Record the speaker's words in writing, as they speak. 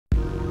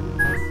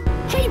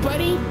Hey,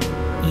 buddy!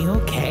 You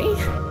okay?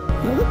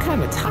 You look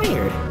kinda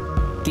tired.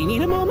 Do you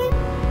need a moment?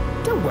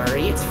 Don't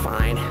worry, it's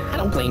fine. I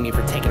don't blame you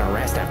for taking a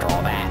rest after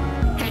all that.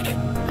 Heck,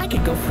 I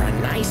could go for a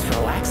nice,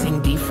 relaxing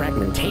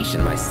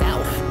defragmentation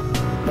myself.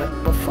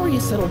 But before you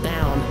settle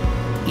down,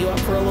 you up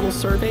for a little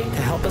survey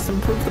to help us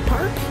improve the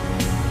park?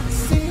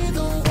 See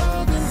the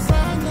world in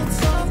fragments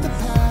of the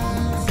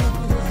past.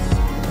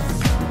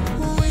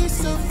 We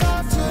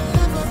survive to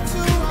live up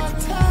to our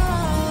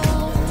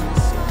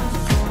task.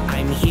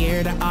 I'm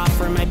here to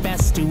offer my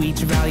best to each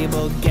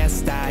valuable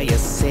guest I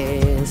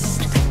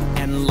assist.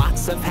 And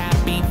lots of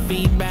happy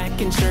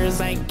feedback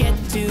ensures I get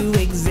to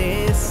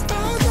exist.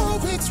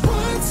 Although it's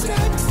one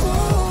step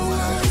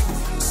forward,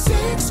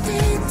 6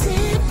 feet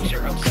deep.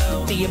 Sure hope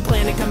so. Do you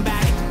plan to come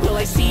back? Will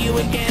I see you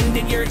again?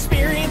 Did your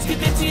experience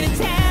convince you to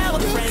tell a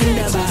friend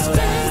about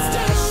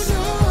us?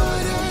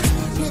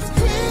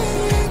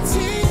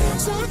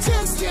 So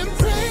just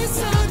embrace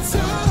our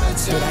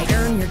touch. Did I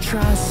earn your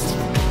trust?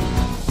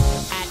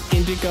 At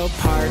Indigo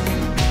Park,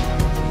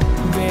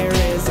 there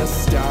is a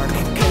stark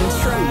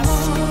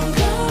contrast.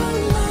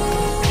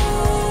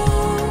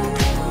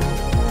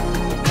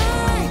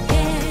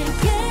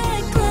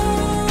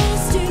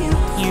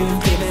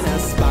 You've given a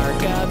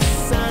spark of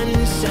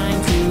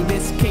sunshine to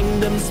this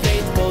kingdom's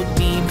faithful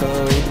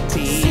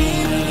devotee.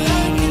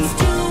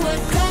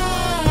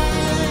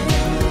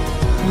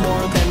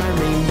 More than my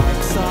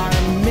remarks are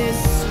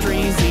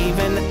mysteries,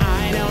 even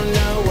I don't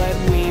know what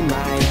we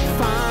might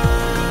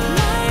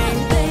find.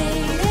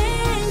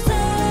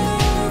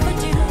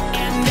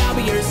 And I'll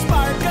be your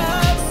spark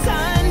of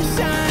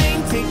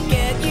sunshine to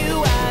get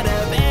you out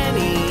of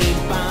any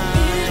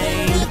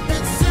bind.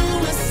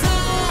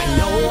 I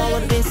know all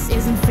of this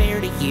isn't fair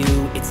to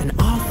you, it's an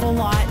awful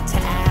lot to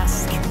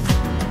ask.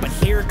 But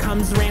here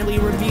comes Rambley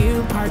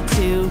Review Part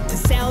 2 to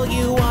sell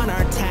you on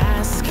our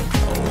task.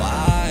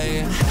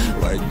 Why?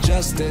 We're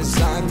just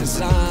designed,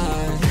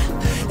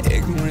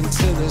 ignorant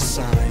to the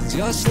signs.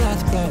 Your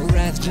sloth brought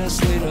wrath,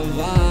 just lead a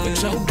vine.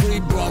 But your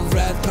greed brought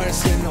wrath,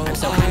 personal. I'm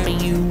so happy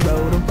you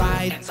rode a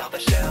ride.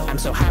 I'm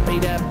so happy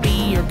to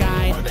be your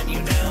guide.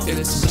 It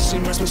is the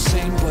seamless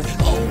machine, but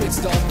oh, it's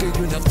darker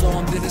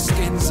uniform than the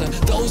skins of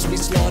those we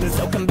slaughtered.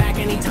 So come back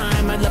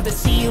anytime, I'd love to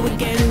see you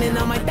again. In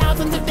all my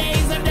thousands of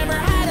days, I've never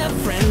had a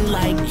friend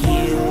like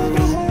you.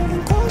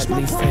 At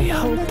least I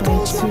hope I do.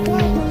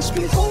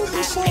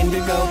 At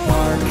Indigo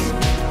Park,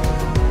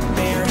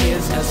 there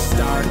is a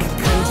stark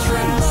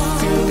contrast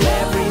to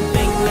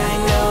everything I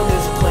know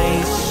this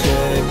place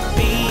should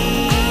be.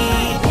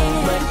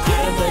 But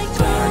out of the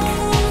dark,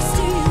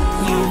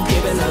 you've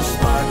given a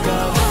spark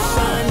of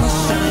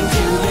sunshine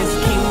to this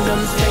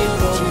kingdom's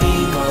faithful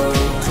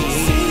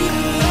devotee.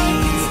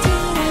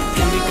 At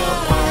Indigo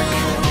Park,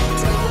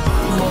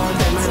 more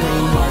than my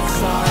remarks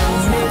are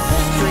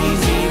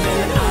mysteries,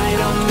 even I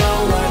don't know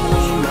what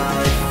we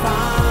might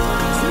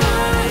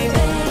find.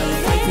 But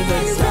fight to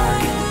the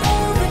dark,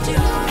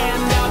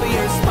 and I'll be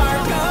your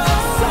spark of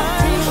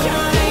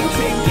sunshine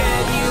to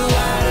get you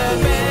out of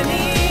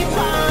any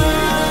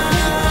bind.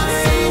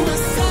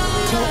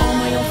 Till all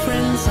my old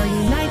friends are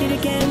united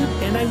again,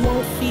 and I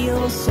won't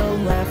feel so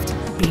left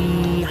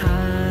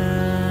behind.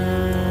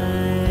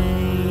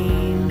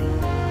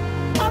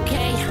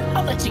 Okay,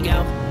 I'll let you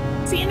go.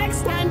 See you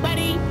next time,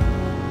 buddy.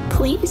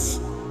 Please?